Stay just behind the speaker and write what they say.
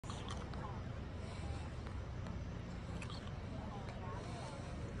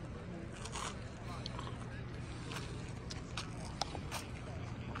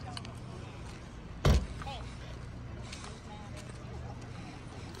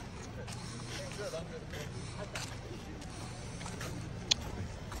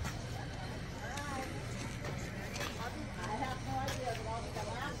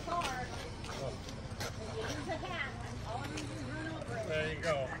There you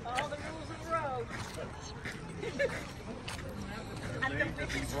go. All the rules of the road. At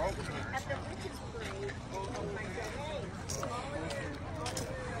the witches' parade. Oh my God.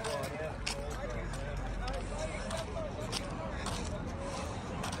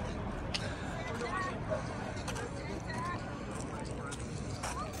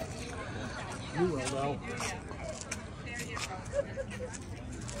 You will though.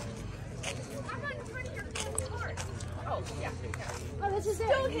 Oh, yeah. Oh, this is it.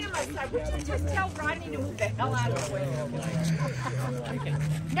 Still him aside. Would you just tell Rodney to move the hell out of the way?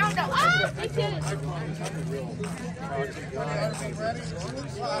 No, no. Ah, he did it.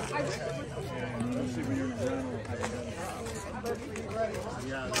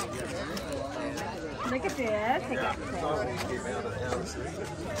 Look at this. Take it.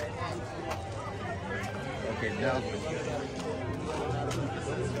 Okay, now.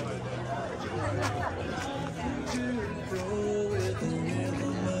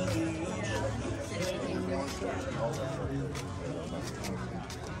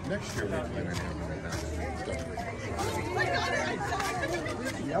 Next year we plan on having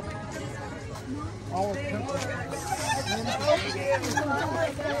it. Yep. All of them.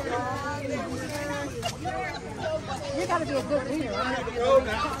 You gotta be a good leader. Right?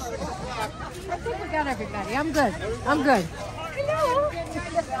 I think we got everybody. I'm good. I'm good. Hello.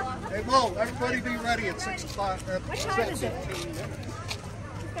 Hey, Mo, everybody be ready at 6 o'clock. What time is it?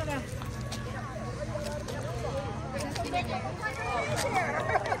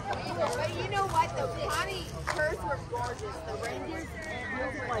 But you know what? The potty curs were gorgeous. The reindeers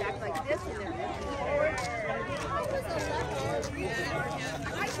act like this and they're moving forward.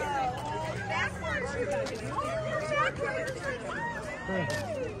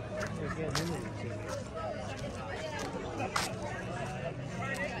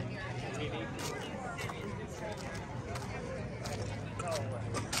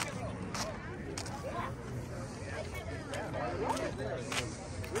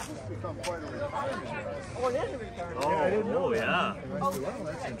 Oh, yeah. Well,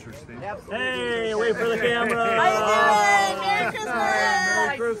 that's interesting. Hey, wait for the camera. How you doing? Merry Christmas!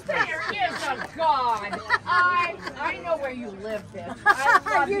 Merry Christmas. There is a God. I know where you live, bitch.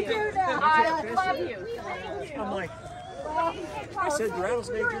 I love you. You do know. I love you. I'm like, I said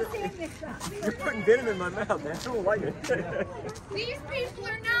rattlesnake, you're putting venom in my mouth, man. I don't like it. These people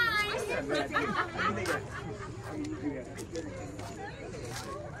are nice.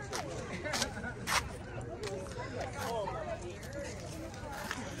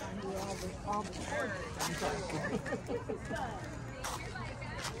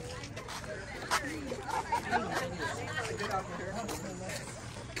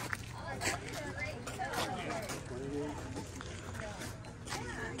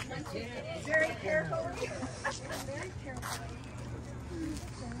 Very careful. Very careful.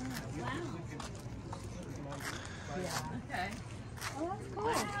 Wow. Okay. Oh, that's cool.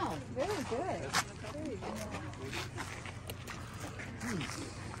 Wow. Very good. Very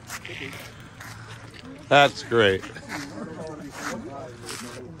good. That's great.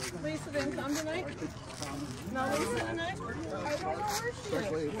 Lisa didn't come tonight? No, Lisa tonight? I don't know where she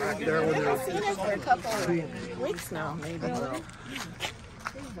is. Back there with I've seen her for a couple of weeks now, maybe.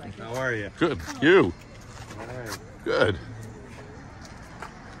 How are you? Good. You. Good.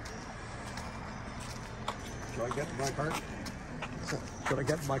 Should I get my cart? Should I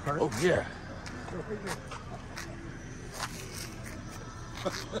get my cart? Oh, yeah.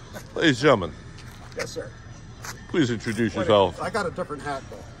 Ladies and gentlemen, Yes, sir. please introduce Wait a yourself. minute, I got a different hat,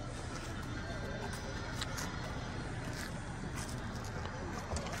 though.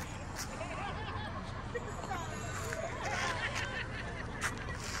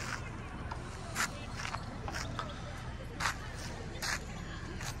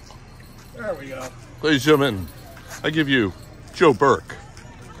 There we go. Ladies and gentlemen, I give you Joe Burke.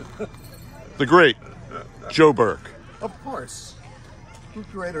 The great Joe Burke. Of course. Who's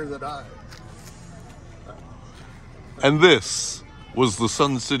greater than I? And this was the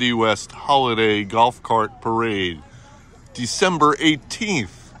Sun City West Holiday Golf Cart Parade, December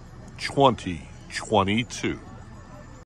 18th, 2022.